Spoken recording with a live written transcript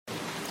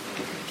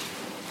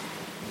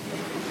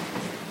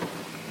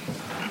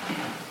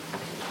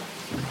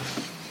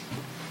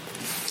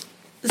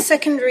The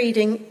second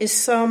reading is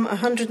Psalm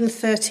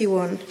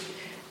 131.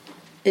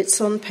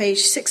 It's on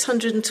page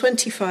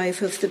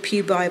 625 of the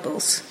Pew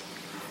Bibles.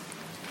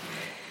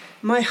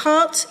 My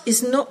heart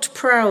is not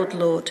proud,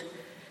 Lord.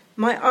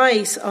 My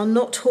eyes are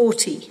not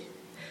haughty.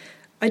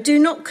 I do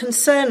not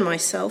concern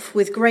myself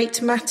with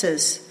great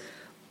matters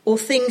or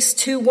things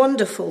too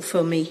wonderful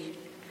for me.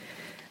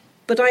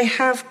 But I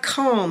have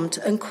calmed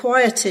and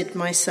quieted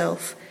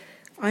myself.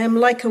 I am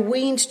like a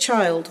weaned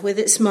child with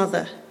its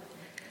mother.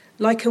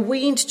 Like a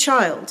weaned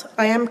child,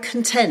 I am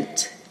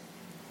content.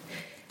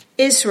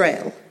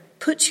 Israel,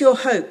 put your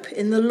hope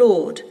in the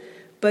Lord,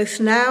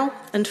 both now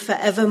and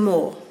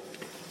forevermore.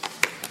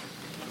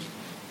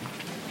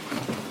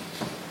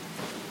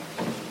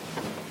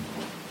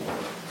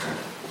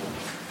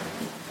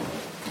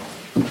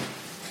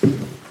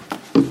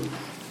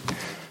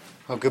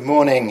 Well, good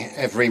morning,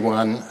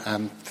 everyone.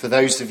 For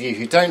those of you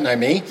who don't know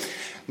me,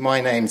 my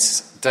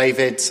name's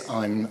David.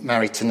 I'm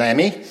married to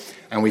Naomi,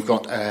 and we've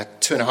got a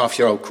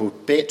 2.5-year-old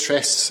called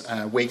Beatrice.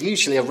 We're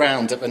usually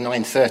around at the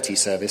 9:30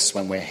 service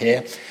when we're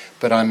here,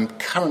 but I'm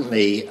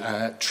currently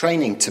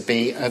training to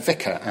be a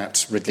vicar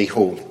at Ridley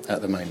Hall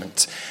at the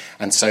moment.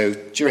 And so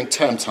during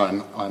term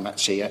time, I'm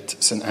actually at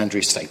St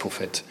Andrew's,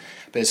 Stapleford.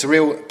 But it's a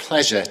real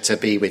pleasure to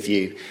be with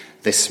you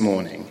this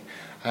morning.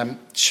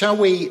 Shall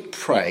we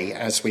pray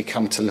as we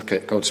come to look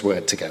at God's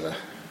word together?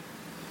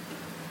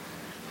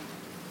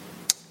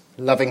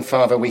 Loving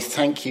Father, we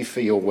thank you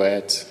for your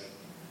word.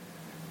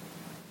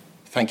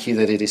 Thank you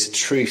that it is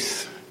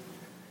truth,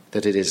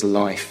 that it is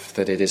life,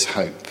 that it is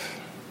hope.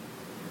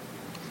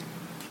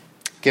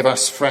 Give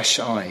us fresh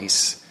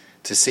eyes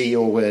to see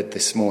your word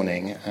this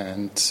morning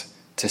and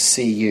to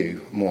see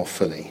you more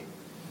fully.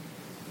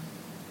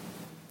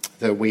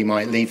 That we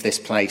might leave this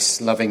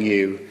place loving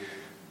you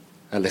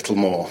a little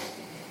more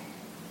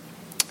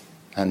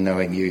and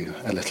knowing you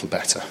a little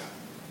better.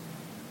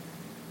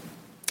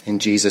 In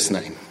Jesus'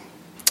 name,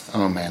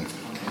 amen.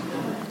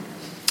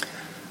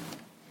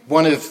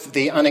 One of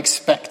the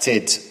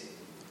unexpected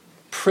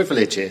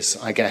privileges,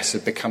 I guess,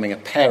 of becoming a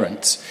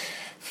parent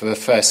for the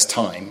first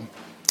time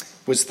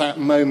was that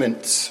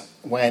moment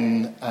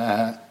when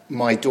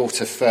my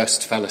daughter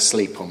first fell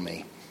asleep on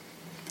me.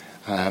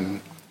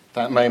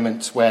 That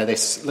moment where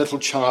this little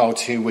child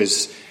who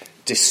was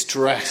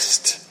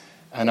distressed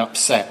and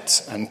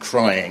upset and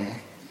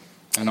crying,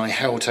 and I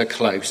held her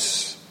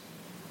close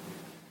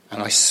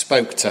and I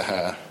spoke to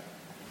her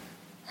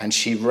and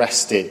she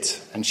rested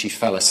and she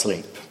fell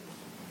asleep,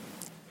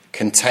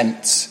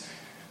 content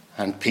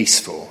and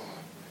peaceful,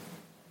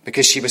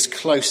 because she was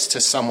close to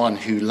someone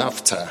who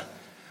loved her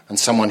and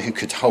someone who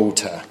could hold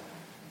her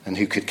and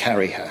who could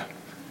carry her.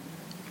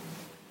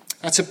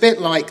 That's a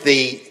bit like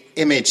the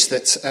image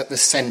that's at the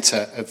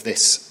centre of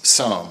this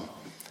psalm.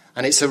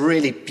 And it's a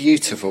really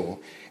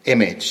beautiful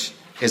image,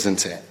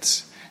 isn't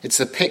it? It's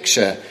a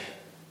picture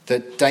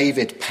that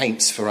David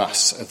paints for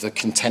us of the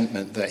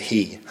contentment that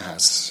he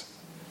has.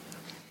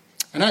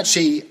 And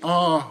actually,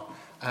 our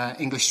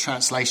English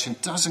translation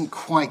doesn't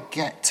quite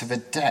get to the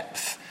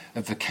depth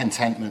of the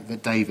contentment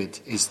that David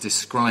is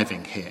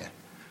describing here.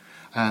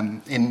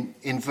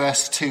 In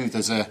verse 2,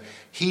 there's a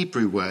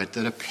Hebrew word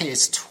that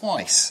appears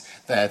twice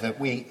there that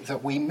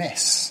we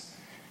miss.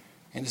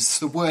 And it's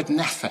the word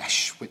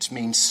nephesh, which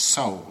means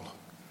soul.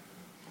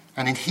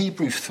 And in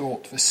Hebrew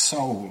thought, the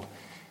soul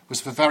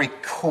was the very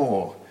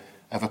core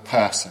of a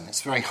person.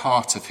 It's the very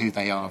heart of who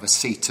they are, the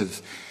seat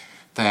of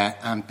their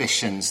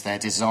ambitions, their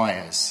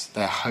desires,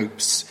 their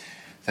hopes,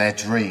 their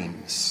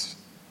dreams.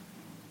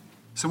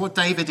 So what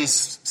David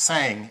is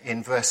saying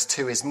in verse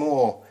 2 is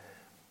more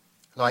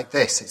like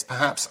this. It's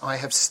perhaps, I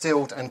have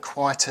stilled and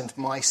quietened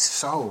my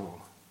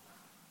soul.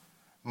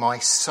 My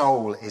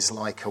soul is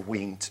like a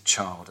weaned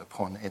child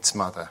upon its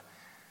mother,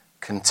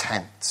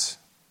 content.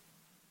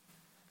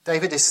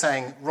 David is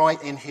saying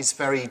right in his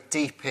very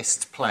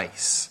deepest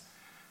place,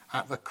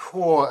 at the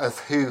core of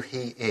who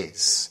he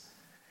is,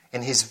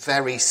 in his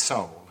very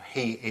soul,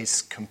 he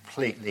is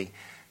completely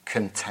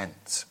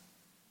content.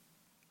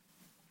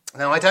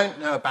 Now, I don't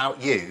know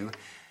about you,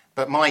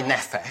 but my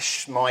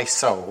nephesh, my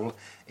soul,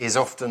 is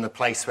often the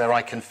place where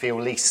I can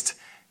feel least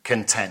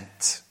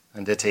content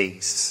and at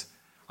ease.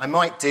 I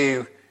might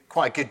do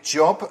quite a good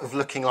job of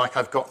looking like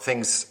I've got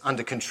things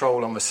under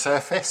control on the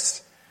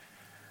surface,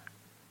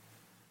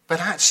 but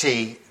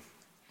actually,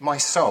 my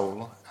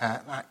soul,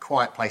 that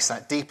quiet place,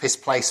 that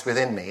deepest place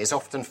within me, is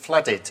often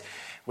flooded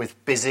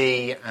with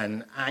busy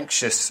and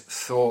anxious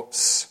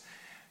thoughts,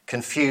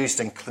 confused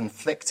and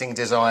conflicting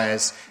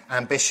desires,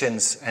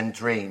 ambitions and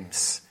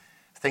dreams,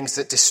 things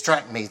that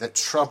distract me, that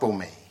trouble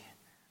me,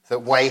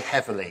 that weigh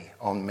heavily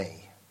on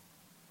me.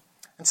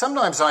 And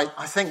sometimes I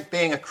think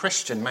being a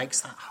Christian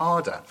makes that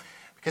harder,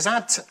 because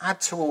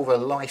add to all the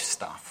life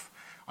stuff,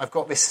 I've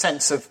got this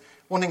sense of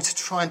wanting to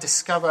try and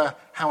discover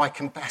how I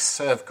can best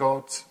serve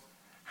God,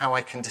 how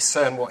I can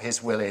discern what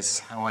his will is,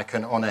 how I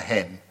can honour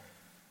him.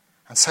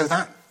 And so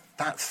that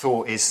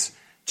thought is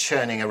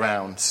churning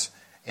around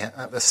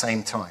at the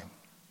same time.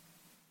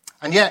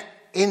 And yet,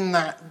 in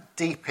that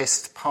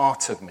deepest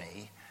part of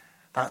me,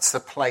 That's the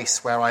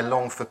place where I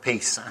long for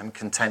peace and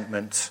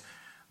contentment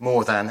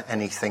more than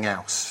anything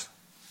else.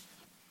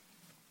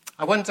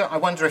 I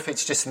wonder if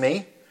it's just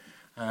me.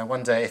 I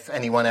wonder if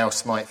anyone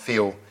else might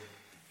feel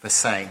the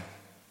same.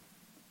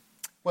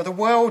 Well, the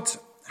world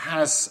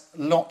has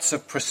lots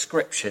of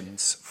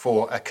prescriptions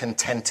for a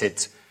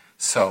contented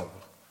soul.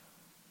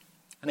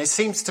 And it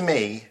seems to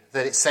me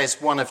that it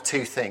says one of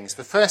two things.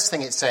 The first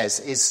thing it says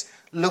is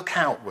look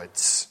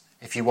outwards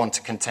if you want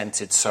a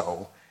contented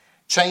soul.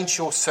 Change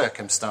your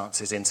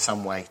circumstances in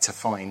some way to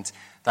find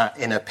that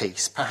inner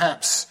peace.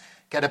 Perhaps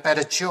get a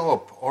better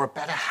job or a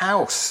better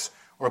house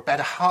or a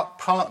better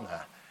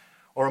partner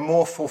or a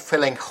more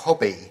fulfilling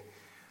hobby,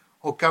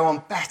 or go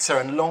on better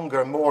and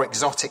longer and more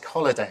exotic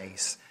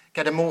holidays,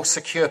 get a more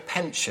secure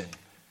pension.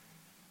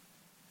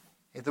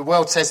 If the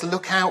world says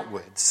look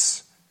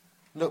outwards,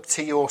 look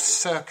to your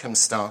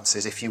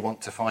circumstances if you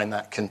want to find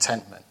that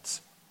contentment.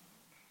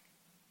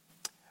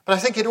 But I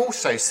think it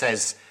also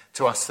says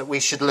to us that we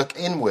should look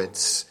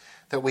inwards,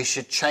 that we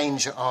should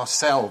change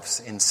ourselves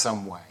in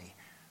some way.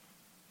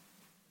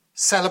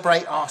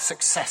 Celebrate our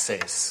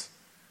successes.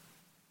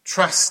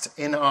 Trust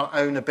in our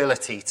own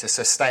ability to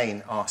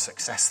sustain our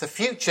success. The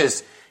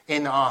future's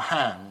in our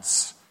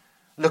hands.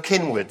 Look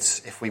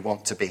inwards if we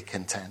want to be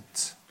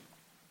content.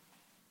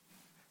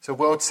 So the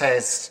world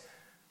says,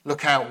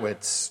 look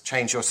outwards,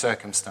 change your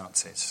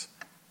circumstances.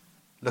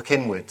 Look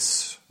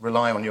inwards,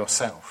 rely on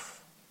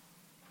yourself.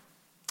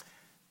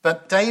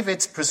 But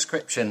David's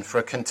prescription for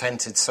a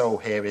contented soul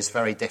here is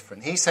very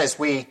different. He says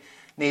we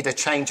need a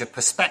change of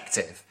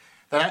perspective,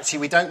 that actually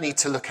we don't need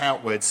to look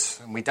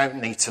outwards and we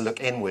don't need to look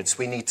inwards,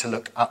 we need to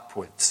look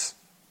upwards.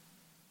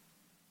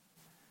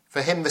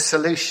 For him, the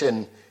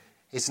solution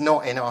is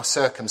not in our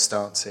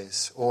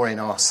circumstances or in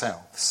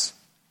ourselves.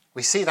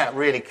 We see that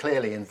really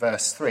clearly in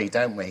verse 3,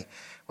 don't we?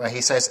 Where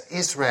he says,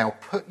 Israel,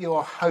 put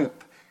your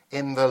hope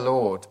in the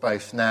Lord,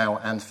 both now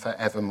and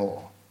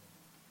forevermore.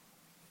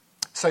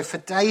 So for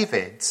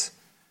David,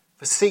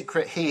 the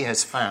secret he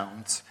has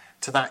found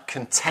to that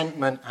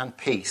contentment and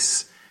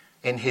peace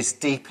in his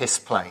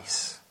deepest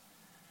place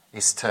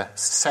is to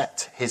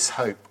set his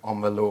hope on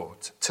the Lord,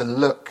 to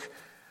look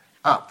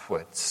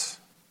upwards.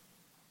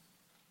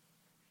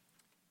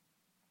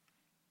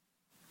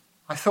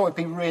 I thought it'd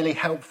be really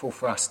helpful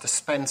for us to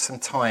spend some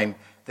time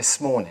this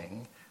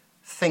morning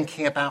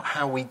thinking about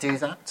how we do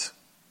that.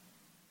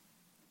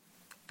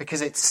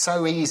 Because it's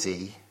so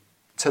easy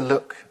to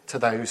look to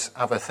those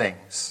other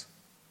things.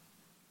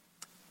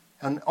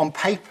 And on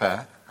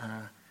paper,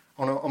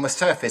 on the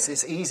surface,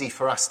 it's easy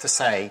for us to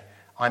say,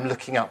 I'm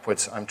looking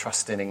upwards, I'm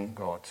trusting in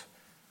God.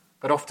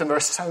 But often there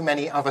are so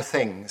many other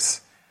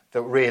things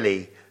that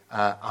really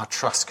our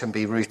trust can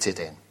be rooted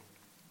in.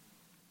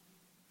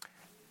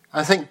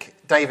 I think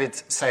David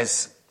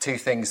says two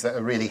things that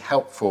are really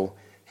helpful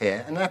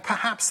here, and they're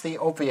perhaps the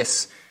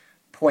obvious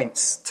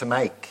points to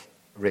make,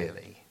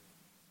 really.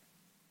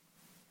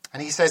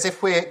 And he says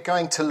if we're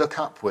going to look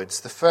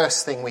upwards, the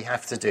first thing we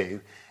have to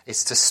do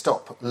is to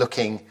stop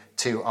looking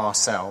to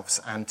ourselves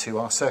and to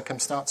our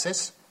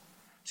circumstances.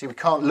 See, we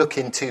can't look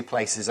in two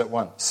places at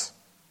once.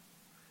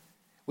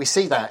 We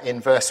see that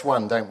in verse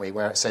 1, don't we,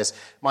 where it says,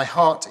 my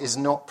heart is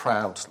not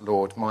proud,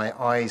 Lord, my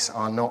eyes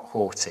are not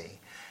haughty.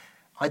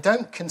 I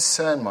don't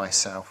concern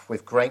myself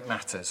with great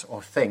matters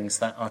or things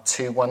that are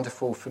too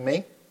wonderful for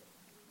me.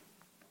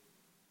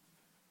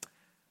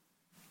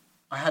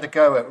 I had a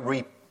go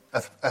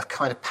at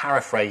kind of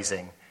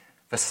paraphrasing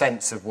the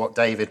sense of what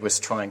David was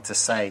trying to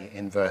say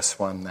in verse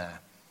 1 there.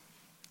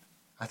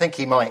 I think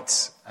he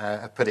might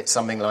have put it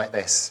something like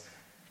this.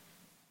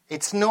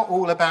 It's not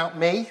all about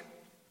me.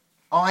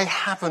 I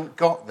haven't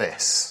got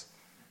this,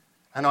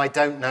 and I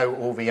don't know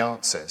all the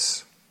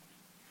answers.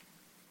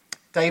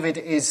 David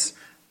is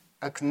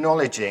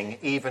acknowledging,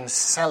 even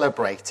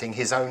celebrating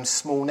his own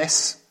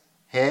smallness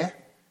here.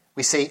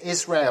 We see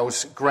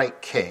Israel's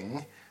great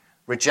king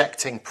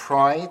rejecting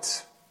pride,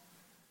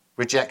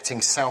 rejecting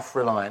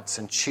self-reliance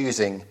and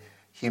choosing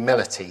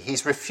humility.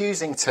 He's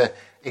refusing to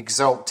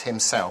exalt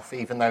himself,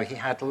 even though he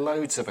had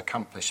loads of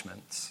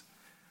accomplishments,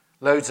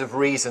 loads of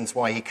reasons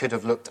why he could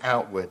have looked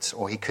outwards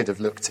or he could have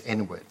looked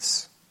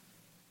inwards.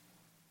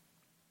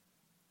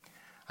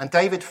 And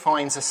David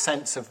finds a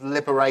sense of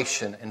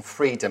liberation and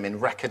freedom in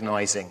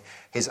recognizing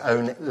his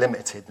own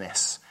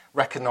limitedness,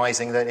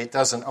 recognizing that it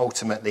doesn't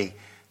ultimately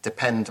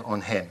depend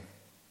on him.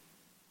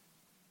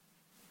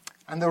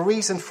 And the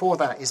reason for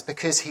that is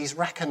because he's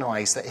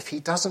recognized that if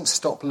he doesn't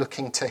stop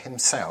looking to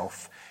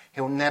himself,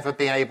 he'll never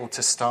be able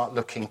to start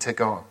looking to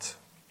God.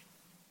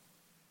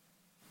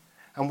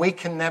 And we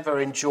can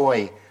never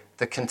enjoy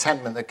the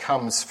contentment that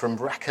comes from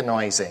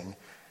recognizing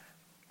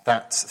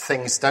that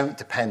things don't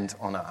depend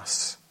on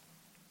us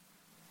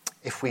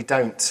if we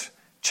don't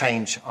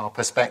change our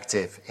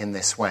perspective in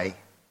this way.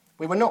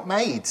 We were not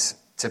made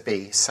to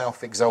be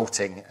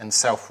self-exalting and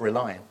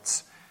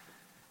self-reliant.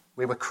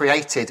 We were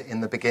created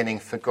in the beginning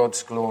for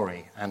God's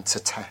glory and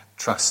to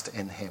trust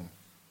in him.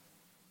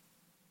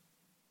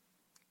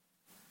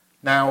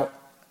 Now,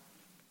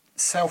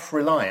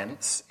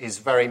 self-reliance is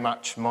very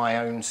much my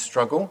own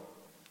struggle.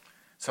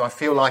 So I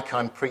feel like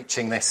I'm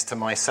preaching this to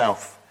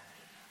myself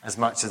as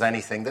much as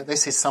anything, that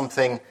this is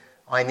something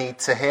I need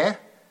to hear,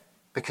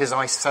 because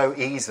I so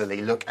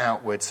easily look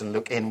outwards and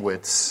look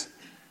inwards.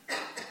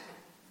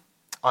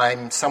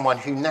 I'm someone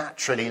who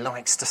naturally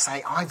likes to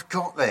say, I've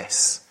got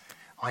this.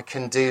 I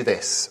can do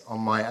this on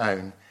my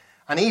own.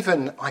 And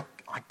even I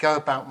go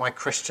about my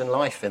Christian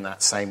life in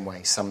that same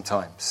way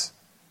sometimes.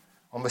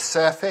 On the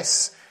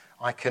surface,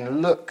 I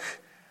can look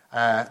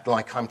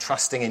like I'm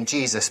trusting in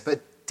Jesus,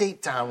 but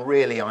deep down,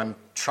 really, I'm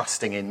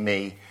trusting in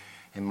me,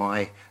 in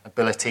my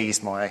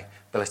abilities, my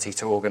ability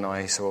to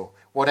organise, or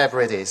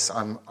whatever it is.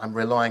 I'm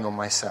relying on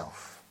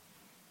myself.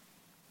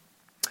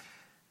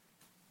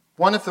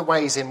 One of the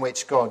ways in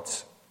which God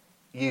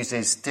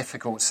uses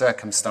difficult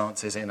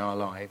circumstances in our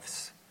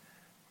lives,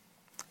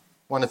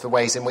 one of the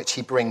ways in which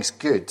he brings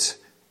good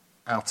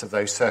out of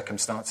those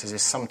circumstances,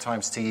 is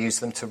sometimes to use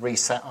them to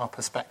reset our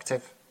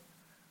perspective.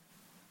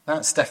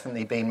 That's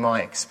definitely been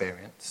my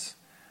experience.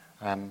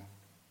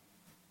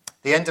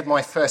 The end of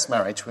my first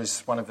marriage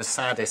was one of the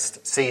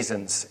saddest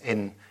seasons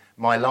in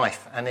my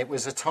life, and it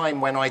was a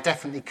time when I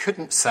definitely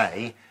couldn't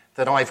say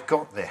that I've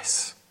got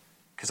this,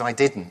 because I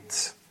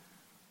didn't.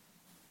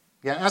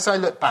 Yeah, as I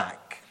look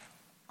back,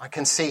 I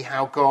can see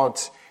how God,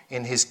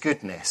 in his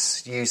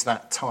goodness, used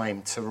that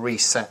time to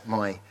reset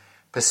my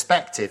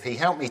perspective. He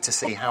helped me to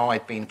see how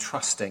I'd been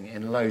trusting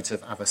in loads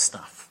of other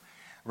stuff,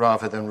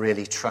 rather than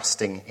really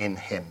trusting in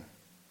him.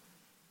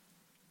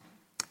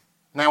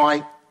 Now,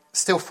 I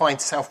still find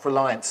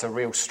self-reliance a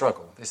real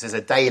struggle. This is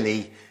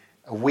a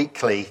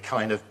weekly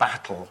kind of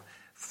battle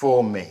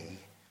for me.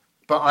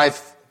 But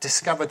I've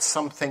discovered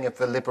something of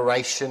the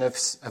liberation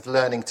of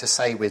learning to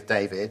say with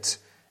David,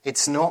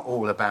 it's not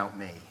all about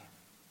me.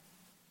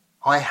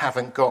 I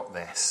haven't got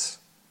this,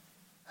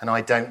 and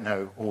I don't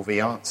know all the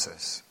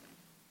answers.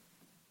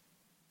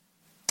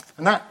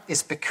 And that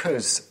is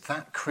because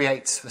that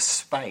creates the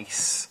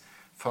space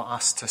for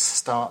us to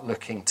start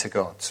looking to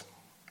God.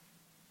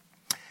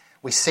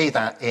 We see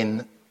that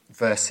in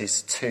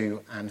verses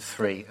 2 and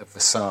 3 of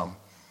the psalm.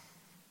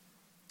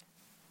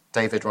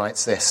 David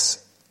writes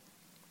this,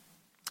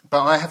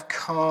 "But I have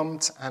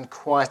calmed and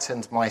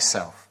quietened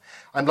myself.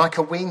 I'm like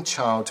a weaned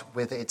child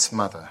with its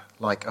mother.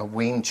 Like a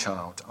weaned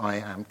child, I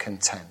am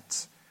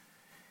content.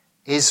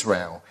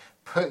 Israel,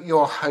 put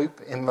your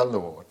hope in the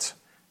Lord,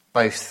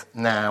 both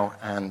now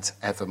and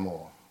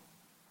evermore."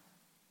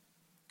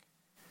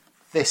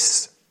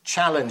 This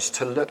challenge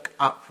to look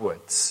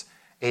upwards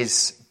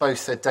is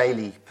both a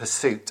daily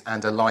pursuit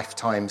and a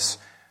lifetime's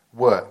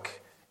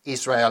work.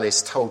 Israel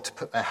is told to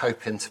put their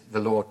hope into the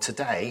Lord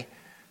today,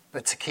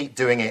 but to keep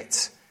doing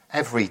it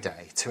every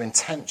day, to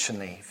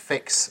intentionally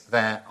fix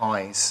their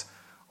eyes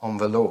on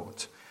the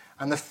Lord.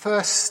 And the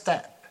first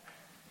step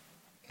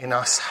in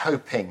us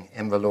hoping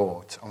in the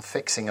Lord, on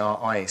fixing our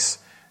eyes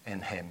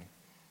in him,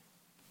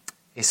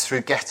 is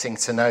through getting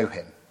to know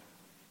him.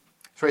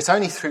 For it's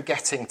only through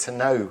getting to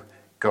know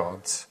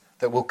God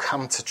that we'll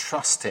come to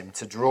trust him,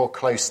 to draw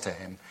close to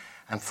him,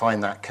 and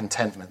find that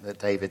contentment that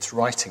David's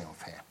writing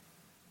of here.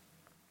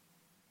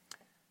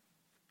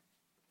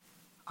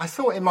 I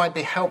thought it might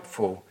be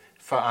helpful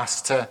for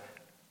us to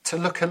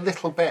look a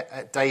little bit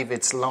at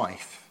David's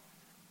life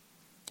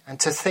and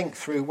to think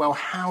through, well,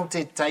 how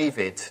did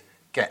David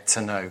get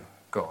to know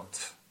God?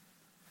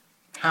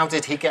 How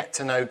did he get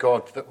to know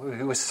God,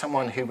 who was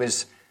someone who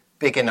was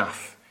big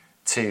enough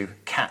to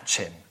catch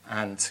him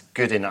and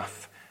good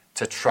enough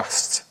to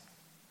trust?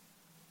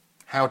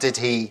 How did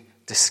he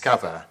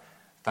discover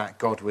that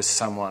God was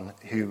someone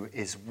who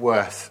is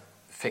worth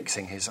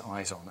fixing his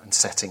eyes on and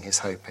setting his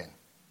hope in?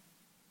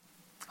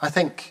 I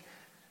think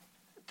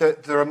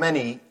that there are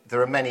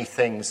many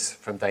things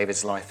from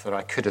David's life that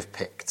I could have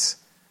picked.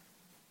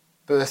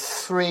 But the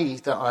three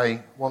that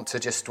I want to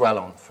just dwell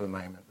on for a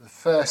moment. The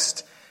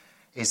first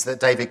is that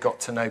David got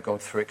to know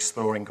God through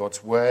exploring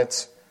God's word.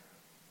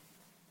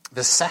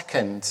 The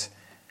second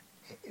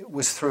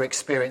was through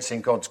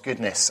experiencing God's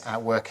goodness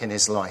at work in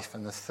his life.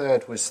 And the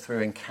third was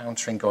through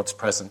encountering God's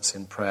presence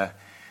in prayer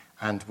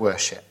and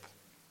worship.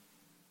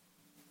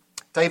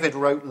 David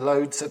wrote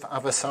loads of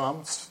other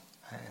psalms.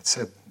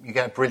 You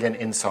get a brilliant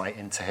insight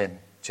into him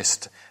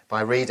just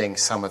by reading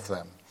some of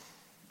them.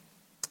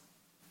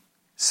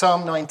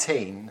 Psalm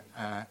 19,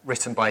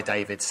 written by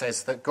David,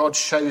 says that God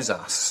shows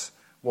us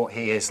what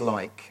he is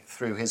like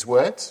through his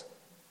words.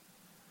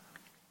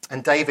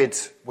 And David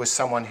was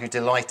someone who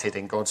delighted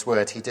in God's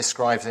word. He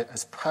describes it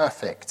as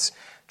perfect,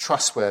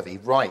 trustworthy,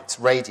 right,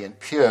 radiant,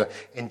 pure,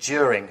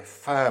 enduring,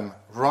 firm,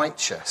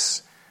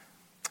 righteous.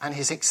 And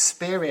his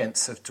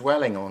experience of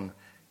dwelling on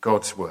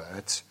God's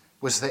word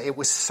was that it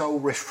was soul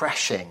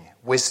refreshing,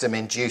 wisdom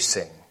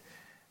inducing,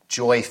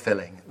 joy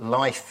filling,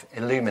 life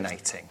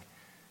illuminating.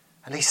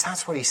 At least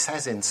that's what he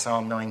says in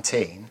Psalm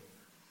 19.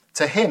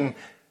 To him,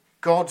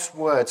 God's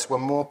words were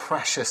more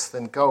precious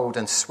than gold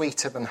and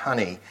sweeter than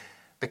honey,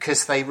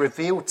 because they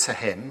revealed to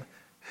him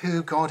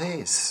who God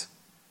is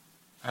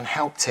and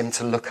helped him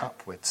to look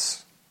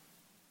upwards.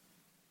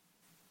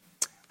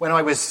 When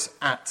I was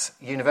at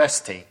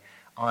university,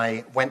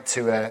 I went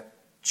to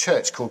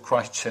church called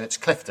Christ Church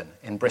Clifton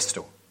in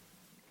Bristol.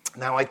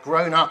 Now, I'd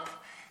grown up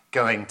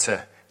going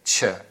to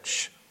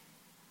church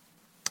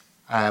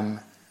and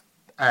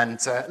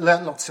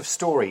learned lots of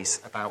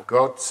stories about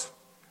God.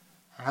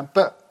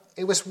 But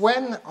it was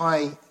when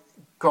I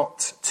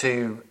got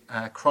to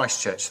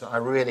Christ Church that I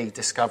really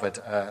discovered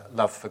a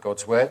love for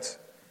God's word.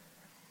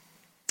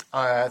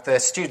 The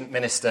student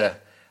minister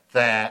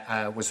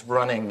there was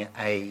running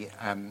a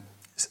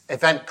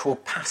event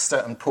called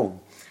Pasta and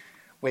Pool,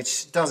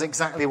 which does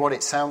exactly what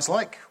it sounds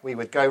like. We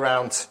would go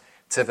round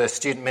to the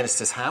student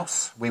minister's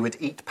house, we would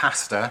eat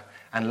pasta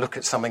and look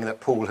at something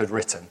that Paul had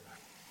written.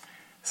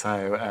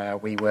 So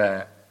we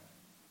were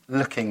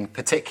looking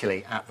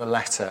particularly at the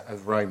letter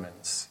of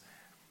Romans.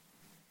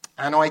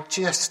 And I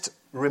just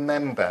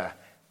remember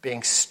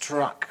being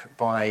struck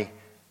by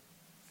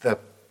the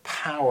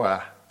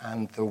power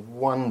and the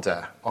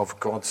wonder of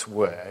God's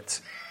word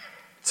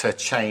to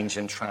change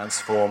and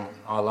transform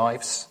our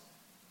lives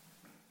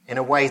in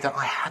a way that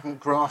I hadn't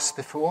grasped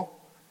before,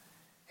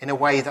 in a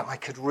way that I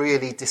could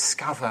really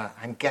discover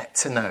and get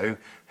to know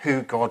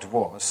who God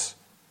was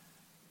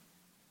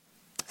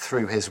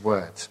through his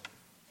word.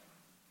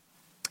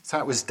 So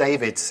that was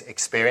David's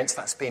experience.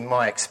 That's been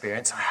my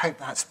experience. I hope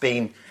that's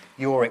been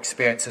your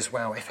experience as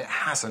well. If it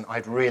hasn't,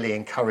 I'd really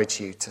encourage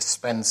you to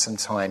spend some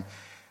time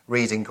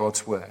reading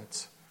God's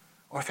words.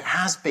 Or if it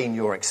has been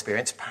your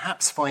experience,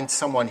 perhaps find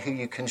someone who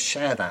you can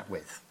share that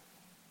with.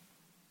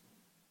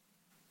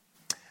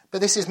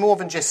 But this is more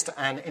than just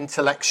an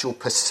intellectual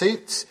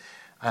pursuit.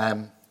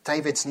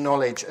 David's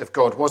knowledge of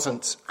God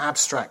wasn't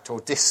abstract or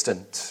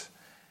distant.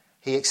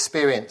 He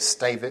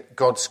experienced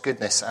God's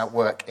goodness at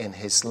work in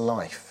his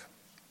life.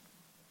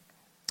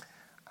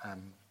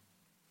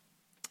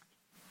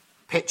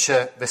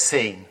 Picture the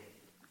scene.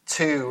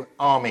 2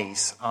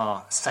 armies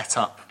are set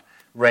up,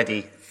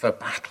 ready for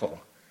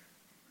battle.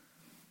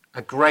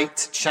 A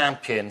great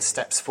champion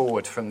steps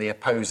forward from the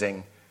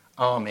opposing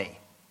army.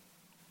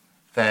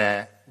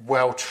 They're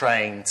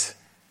well-trained,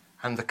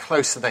 and the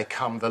closer they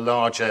come, the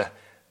larger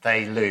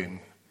they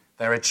loom.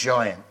 They're a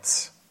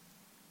giant.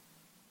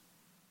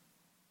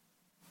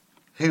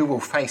 Who will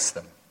face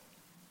them?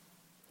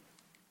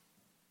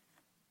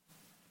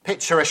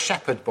 Picture a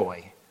shepherd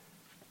boy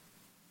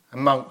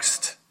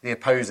amongst the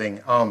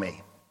opposing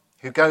army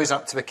who goes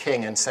up to the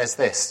king and says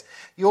this: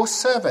 "Your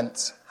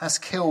servant has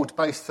killed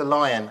both the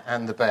lion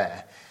and the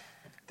bear.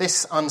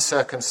 This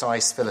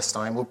uncircumcised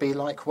Philistine will be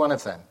like one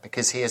of them,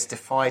 because he has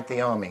defied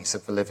the armies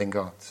of the living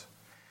God.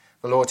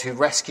 The Lord who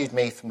rescued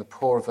me from the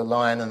paw of the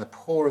lion and the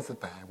paw of the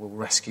bear will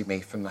rescue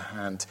me from the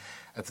hand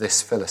of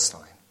this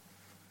Philistine."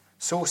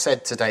 Saul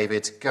said to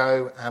David,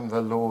 "Go, and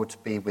the Lord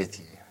be with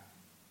you."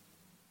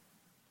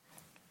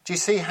 Do you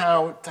see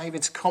how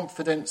David's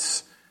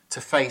confidence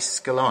to face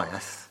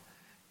Goliath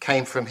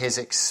came from his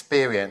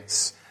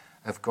experience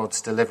of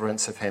God's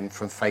deliverance of him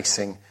from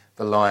facing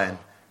the lion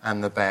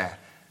and the bear?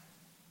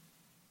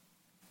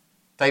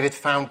 David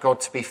found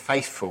God to be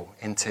faithful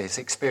into his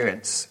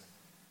experience.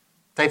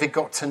 David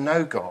got to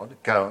know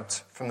God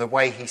from the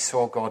way he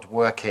saw God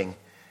working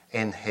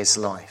in his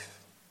life.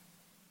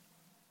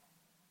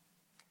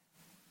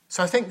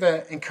 So I think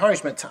the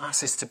encouragement to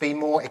us is to be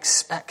more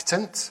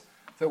expectant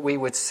that we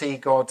would see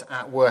God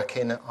at work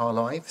in our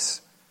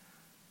lives,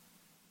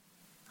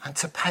 and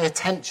to pay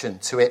attention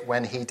to it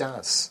when he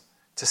does,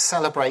 to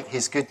celebrate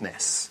his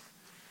goodness.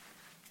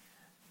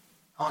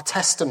 Our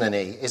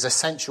testimony is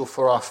essential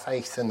for our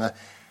faith and the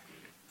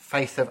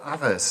faith of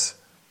others.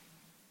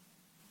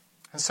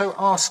 And so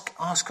ask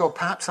God,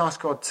 perhaps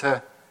ask God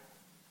to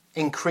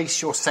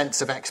increase your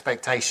sense of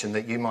expectation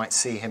that you might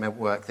see him at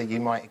work, that you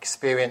might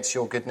experience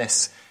your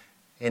goodness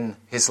in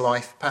his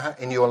life,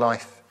 in your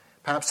life.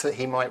 Perhaps that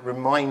he might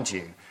remind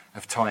you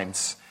of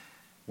times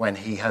when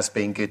he has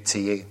been good to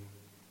you.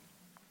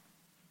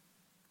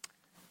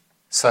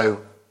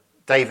 So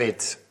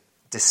David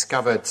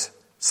discovered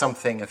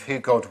something of who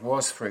God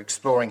was through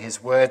exploring his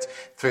word,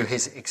 through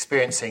his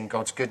experiencing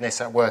God's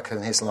goodness at work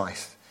in his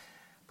life,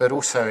 but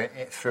also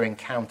through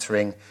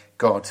encountering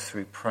God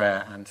through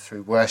prayer and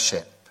through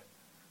worship.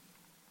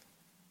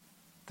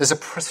 There's a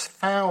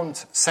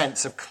profound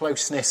sense of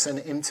closeness and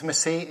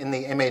intimacy in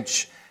the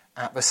image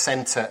at the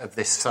centre of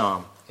this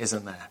psalm,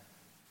 isn't there?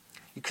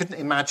 You couldn't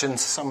imagine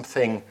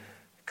something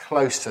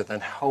closer than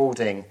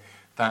holding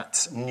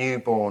that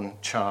newborn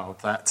child,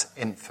 that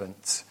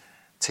infant,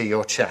 to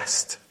your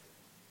chest.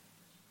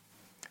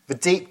 The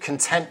deep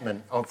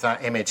contentment of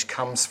that image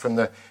comes from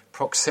the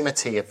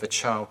proximity of the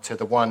child to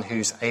the one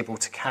who's able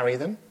to carry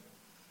them.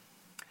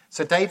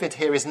 So David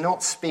here is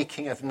not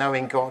speaking of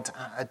knowing God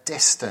at a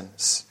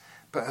distance,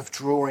 but of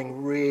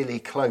drawing really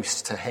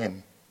close to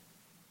him.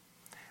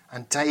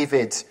 And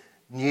David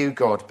knew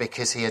God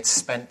because he had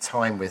spent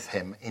time with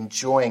him,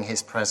 enjoying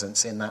his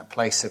presence in that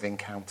place of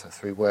encounter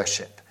through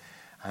worship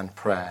and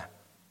prayer.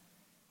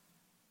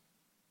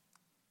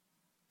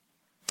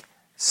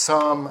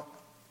 Psalm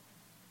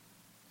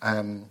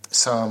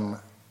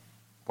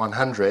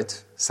 100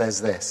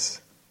 says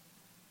this: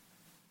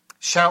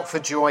 "Shout for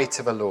joy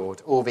to the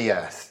Lord, all the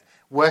earth.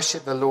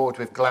 Worship the Lord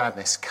with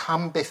gladness.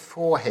 Come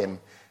before him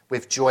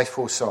with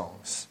joyful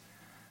songs.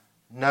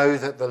 Know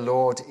that the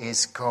Lord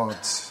is God.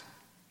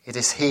 It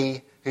is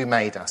he who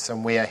made us,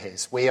 and we are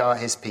his. We are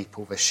his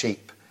people, the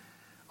sheep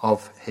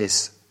of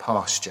his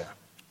pasture.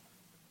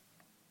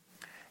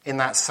 In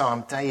that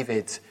psalm,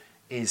 David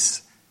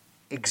is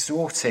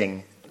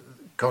exhorting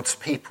God's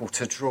people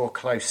to draw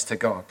close to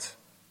God,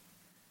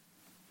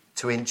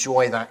 to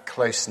enjoy that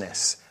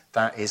closeness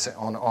that is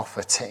on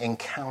offer, to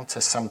encounter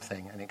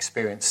something and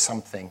experience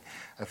something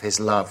of his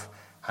love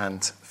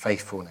and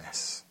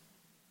faithfulness.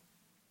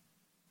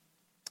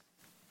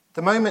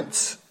 The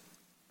moment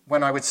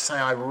when I would say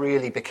I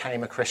really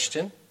became a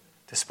Christian,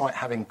 despite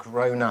having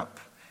grown up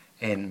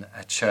in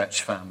a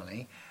church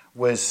family,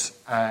 was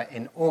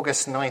in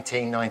August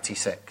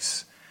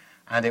 1996.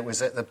 And it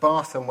was at the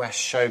Bath and West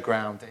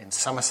Showground in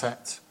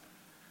Somerset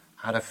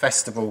at a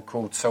festival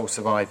called Soul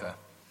Survivor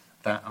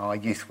that our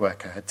youth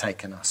worker had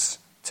taken us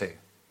to.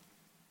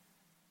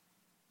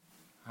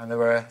 And there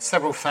were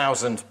several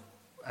thousand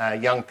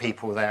young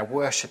people there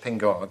worshipping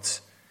God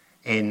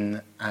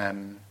in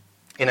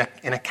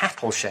a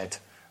cattle shed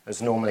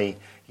that's normally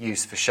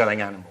used for showing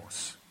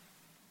animals.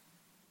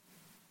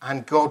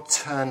 And God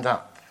turned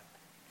up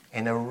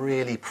in a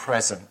really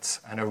present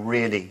and a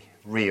really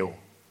real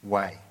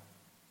way.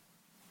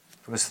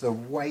 There was the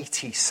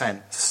weighty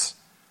sense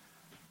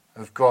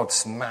of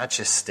God's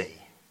majesty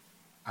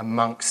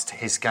amongst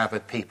his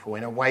gathered people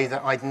in a way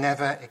that I'd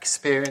never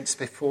experienced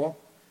before.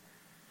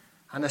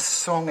 And a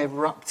song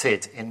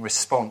erupted in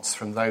response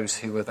from those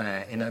who were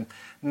there in a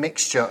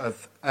mixture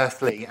of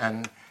earthly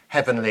and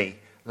heavenly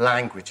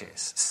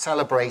languages,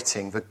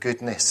 celebrating the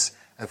goodness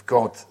of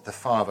God the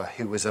Father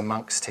who was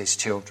amongst his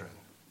children.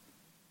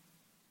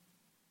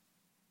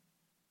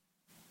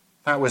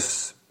 That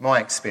was my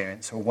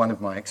experience, or one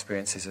of my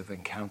experiences of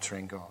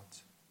encountering God.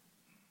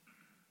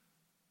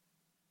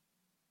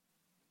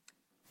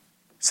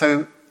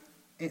 So,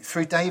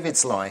 through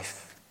David's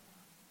life,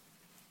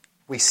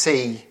 we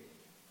see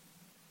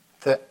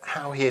that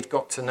how he had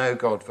got to know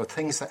God, the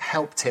things that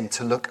helped him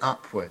to look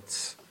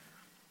upwards,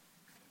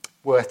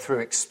 were through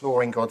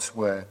exploring God's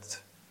word,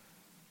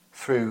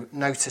 through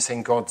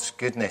noticing God's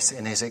goodness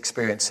in his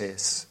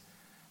experiences,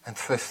 and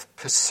for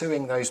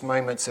pursuing those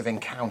moments of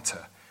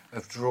encounter,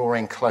 of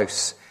drawing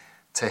close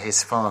to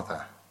his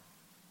Father.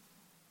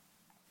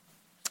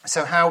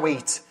 So how are we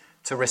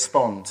to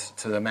respond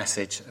to the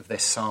message of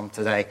this psalm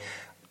today?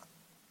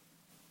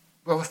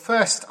 Well,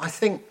 first, I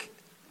think,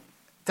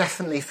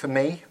 definitely for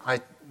me,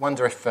 I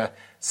wonder if for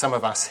some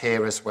of us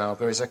here as well,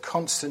 there is a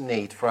constant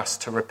need for us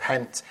to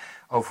repent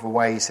of the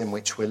ways in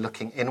which we're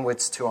looking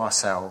inwards to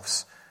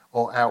ourselves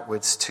or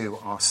outwards to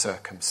our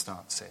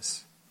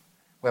circumstances,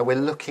 where we're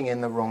looking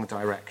in the wrong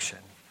direction,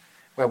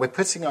 where we're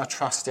putting our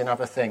trust in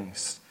other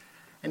things.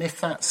 And if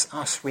that's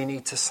us, we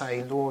need to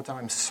say, Lord,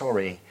 I'm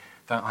sorry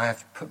that I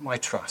have put my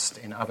trust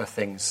in other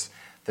things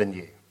than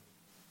you,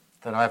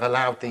 that I've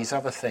allowed these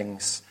other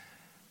things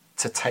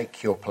to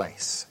take your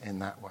place in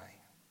that way.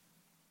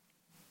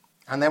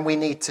 And then we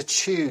need to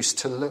choose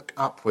to look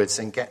upwards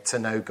and get to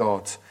know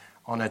God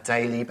on a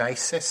daily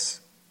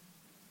basis.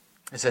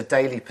 It's a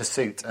daily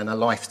pursuit and a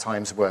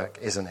lifetime's work,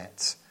 isn't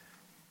it?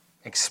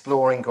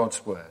 Exploring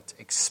God's word,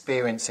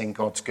 experiencing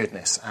God's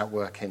goodness at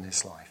work in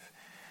this life,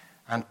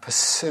 and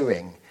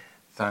pursuing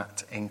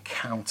that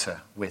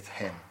encounter with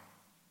him.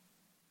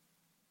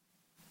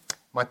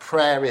 My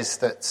prayer is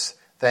that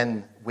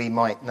then we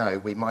might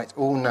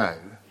all know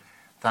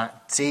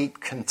that deep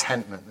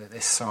contentment that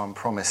this psalm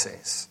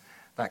promises,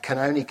 that can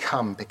only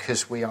come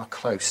because we are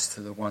close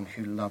to the one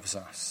who loves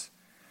us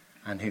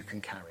and who can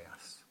carry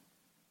us.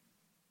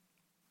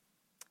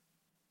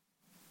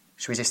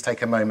 Should we just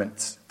take a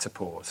moment to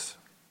pause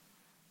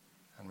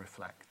and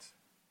reflect?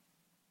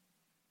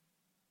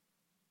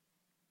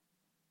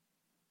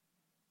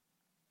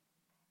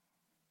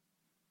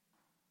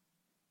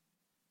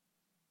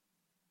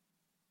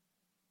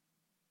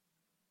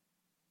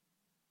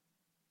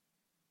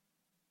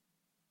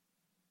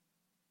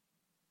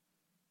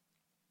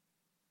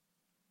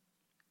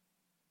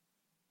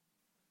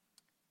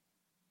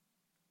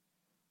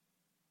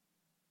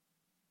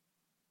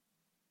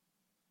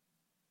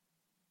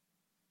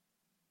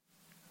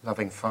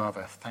 Loving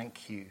Father,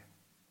 thank you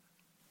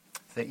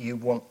that you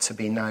want to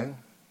be known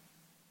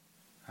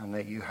and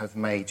that you have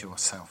made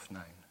yourself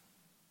known.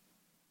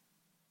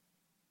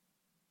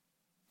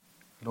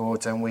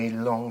 Lord, and we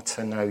long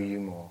to know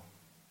you more.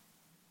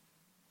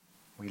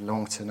 We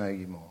long to know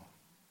you more.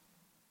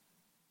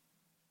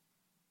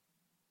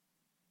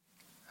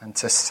 And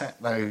to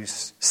set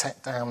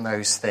down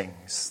those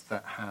things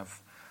that have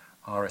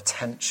our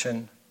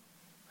attention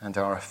and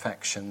our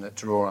affection that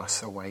draw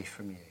us away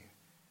from you.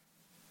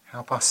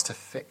 Help us to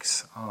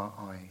fix our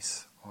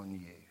eyes on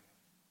you,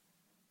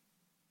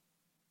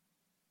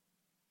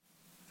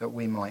 that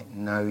we might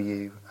know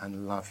you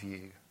and love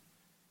you.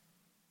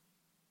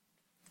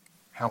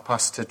 Help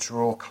us to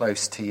draw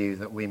close to you,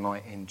 that we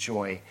might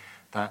enjoy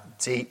that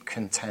deep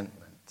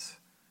contentment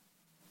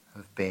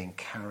of being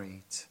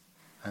carried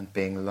and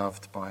being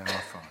loved by our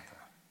Father.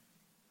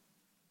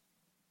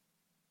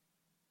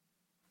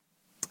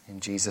 In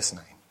Jesus'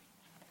 name.